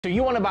So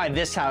you want to buy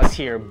this house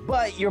here,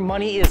 but your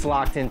money is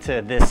locked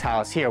into this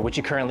house here, which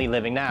you're currently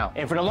living now.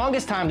 And for the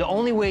longest time, the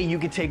only way you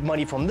could take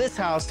money from this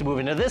house to move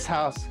into this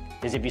house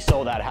is if you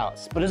sold that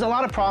house. But there's a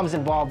lot of problems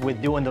involved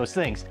with doing those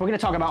things. We're gonna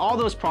talk about all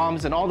those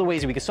problems and all the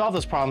ways we can solve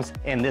those problems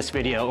in this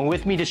video. And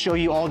with me to show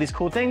you all these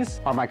cool things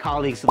are my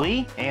colleagues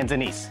Lee and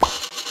Denise.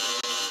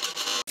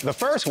 The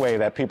first way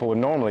that people would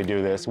normally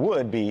do this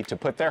would be to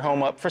put their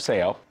home up for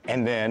sale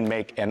and then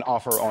make an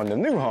offer on the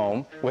new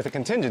home with a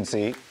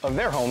contingency of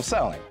their home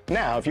selling.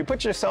 Now, if you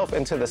put yourself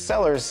into the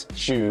seller's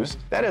shoes,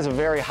 that is a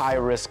very high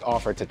risk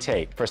offer to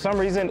take. For some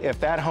reason, if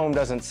that home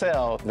doesn't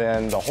sell,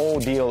 then the whole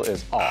deal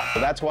is off. So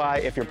that's why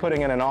if you're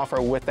putting in an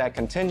offer with that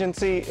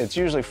contingency, it's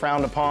usually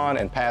frowned upon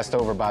and passed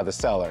over by the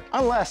seller,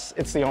 unless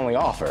it's the only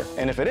offer.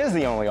 And if it is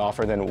the only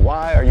offer, then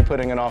why are you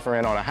putting an offer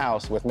in on a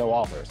house with no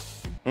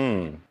offers?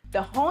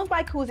 The Homes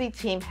by Cusi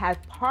team has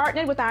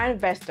partnered with our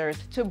investors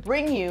to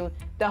bring you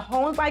the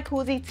Homes by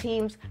Cusi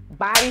team's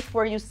Buy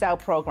Before You Sell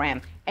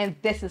program. And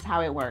this is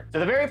how it works. So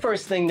the very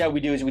first thing that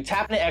we do is we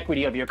tap into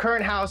equity of your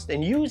current house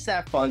and use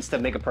that funds to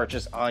make a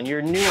purchase on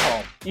your new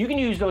home. You can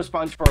use those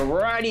funds for a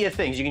variety of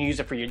things. You can use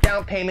it for your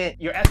down payment,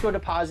 your escrow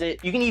deposit.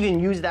 You can even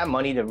use that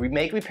money to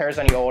make repairs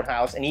on your old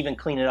house and even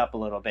clean it up a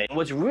little bit. And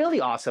what's really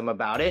awesome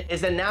about it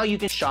is that now you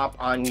can shop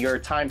on your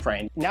time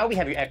frame. Now we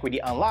have your equity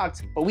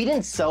unlocked, but we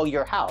didn't sell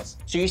your house.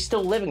 So you're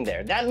still living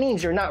there. That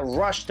means you're not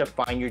rushed to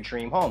find your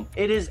dream home.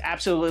 It is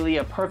absolutely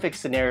a perfect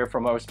scenario for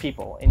most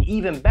people. And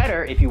even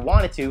better, if you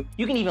wanted to,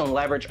 you can even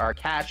leverage our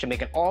cash and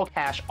make an all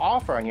cash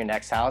offer on your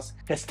next house.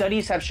 Because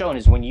studies have shown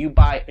is when you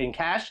buy in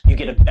cash, you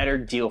get a better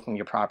deal from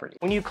your property.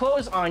 When you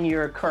close on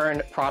your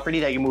current property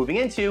that you're moving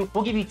into,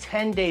 we'll give you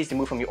 10 days to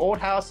move from your old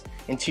house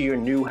into your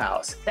new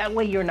house. That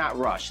way you're not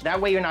rushed. That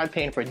way you're not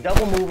paying for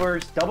double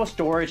movers, double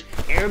storage,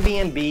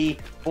 Airbnb,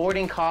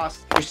 boarding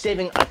costs. You're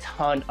saving a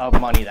ton of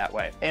money that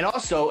way. And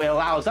also it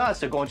allows us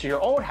to go into your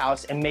old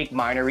house and make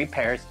minor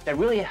repairs that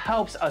really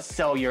helps us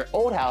sell your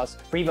old house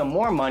for even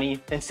more money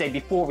than say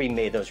before we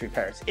made those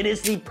repairs. It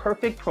is the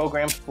perfect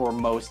program for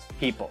most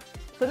people.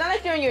 So now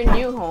that you're in your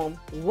new home,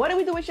 what do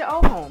we do with your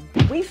old home?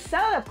 We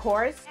sell it, of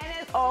course. And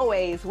as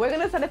always, we're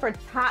gonna sell it for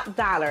top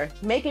dollar,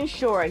 making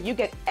sure you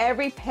get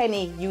every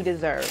penny you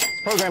deserve.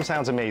 This program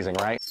sounds amazing,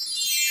 right?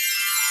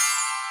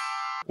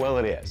 Well,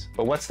 it is.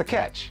 But what's the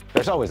catch?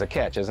 There's always a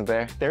catch, isn't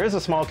there? There is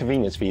a small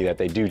convenience fee that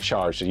they do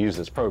charge to use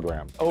this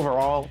program.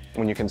 Overall,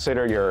 when you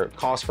consider your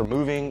cost for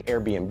moving,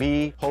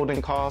 Airbnb,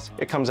 holding costs,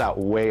 it comes out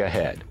way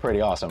ahead.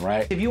 Pretty awesome,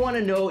 right? If you want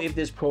to know if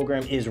this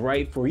program is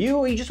right for you,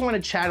 or you just want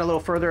to chat a little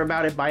further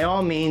about it, by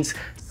all means,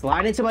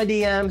 slide into my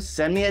DMs,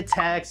 send me a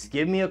text,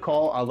 give me a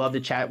call. I'd love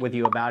to chat with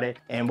you about it.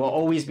 And we'll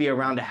always be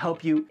around to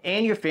help you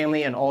and your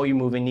family and all your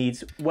moving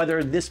needs,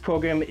 whether this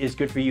program is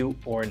good for you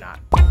or not.